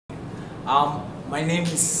My name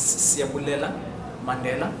is Siyabulela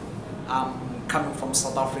Mandela. I'm coming from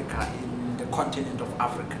South Africa in the continent of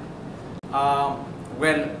Africa.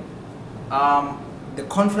 The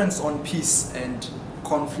Conference on Peace and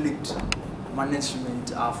Conflict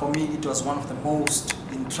Management, for me, it was one of the most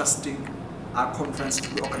interesting conferences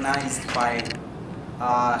to be organized by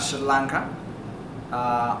Sri Lanka.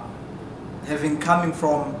 Having coming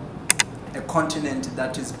from a continent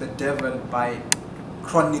that is bedeviled by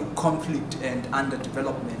chronic conflict and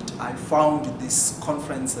underdevelopment, I found this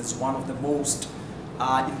conference as one of the most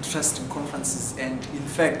interesting conferences, and in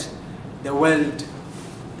fact the world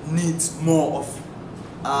needs more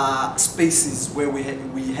of spaces where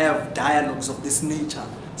we have dialogues of this nature,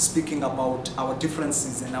 speaking about our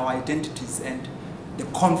differences and our identities and the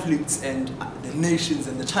conflicts and the nations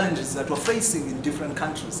and the challenges that we're facing in different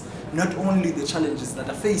countries. Not only the challenges that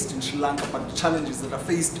are faced in Sri Lanka, but the challenges that are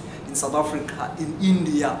faced in South Africa, in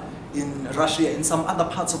India, in Russia, in some other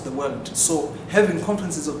parts of the world. So having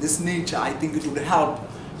conferences of this nature, I think it would help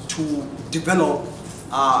to develop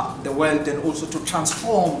the world and also to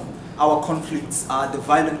transform our conflicts, the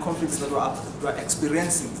violent conflicts that we're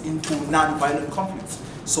experiencing, into non-violent conflicts.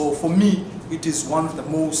 So for me, it is one of the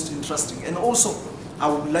most interesting. And also, I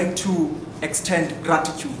would like to extend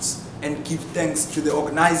gratitudes and give thanks to the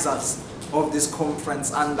organizers of this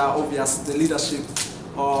conference under, obviously, the leadership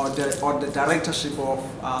or the directorship of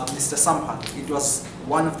Mr. Sampa. It was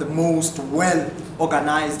one of the most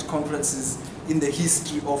well-organized conferences in the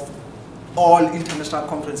history of all international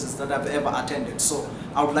conferences that I've ever attended. So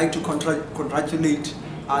I would like to congratulate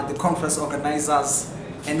the conference organizers,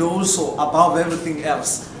 and also, above everything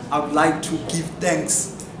else, I would like to give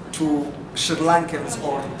thanks to Sri Lankans,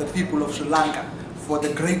 or the people of Sri Lanka, for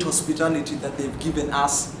the great hospitality that they've given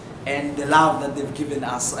us and the love that they've given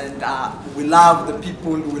us. And we love the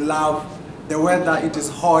people, we love the weather. It is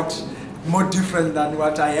hot, more different than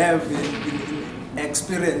what I have in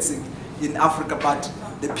experiencing in Africa, but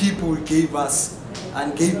the people gave us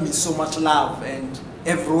and gave me so much love, and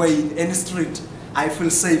everywhere, in any street, I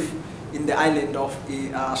feel safe in the island of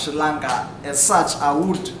Sri Lanka. As such, I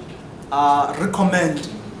would recommend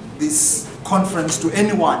this conference to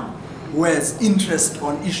anyone who has interest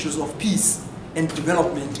on issues of peace and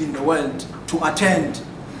development in the world to attend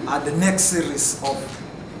the next series of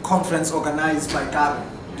conference organized by Galle.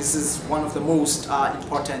 This is one of the most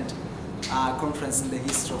important conference in the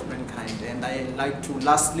history of mankind, and I like to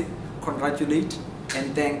lastly congratulate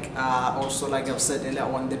and thank also, like I've said earlier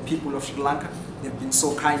on, the people of Sri Lanka. They've been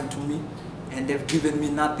so kind to me, and they've given me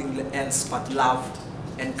nothing else but love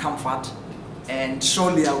and comfort. And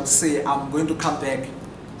surely I would say I'm going to come back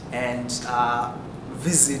and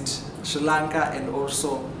visit Sri Lanka, and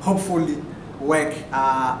also hopefully work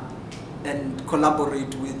and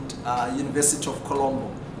collaborate with University of Colombo.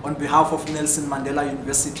 On behalf of Nelson Mandela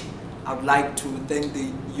University, I would like to thank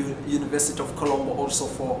the University of Colombo also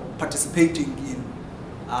for participating in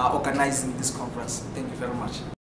organizing this conference. Thank you very much.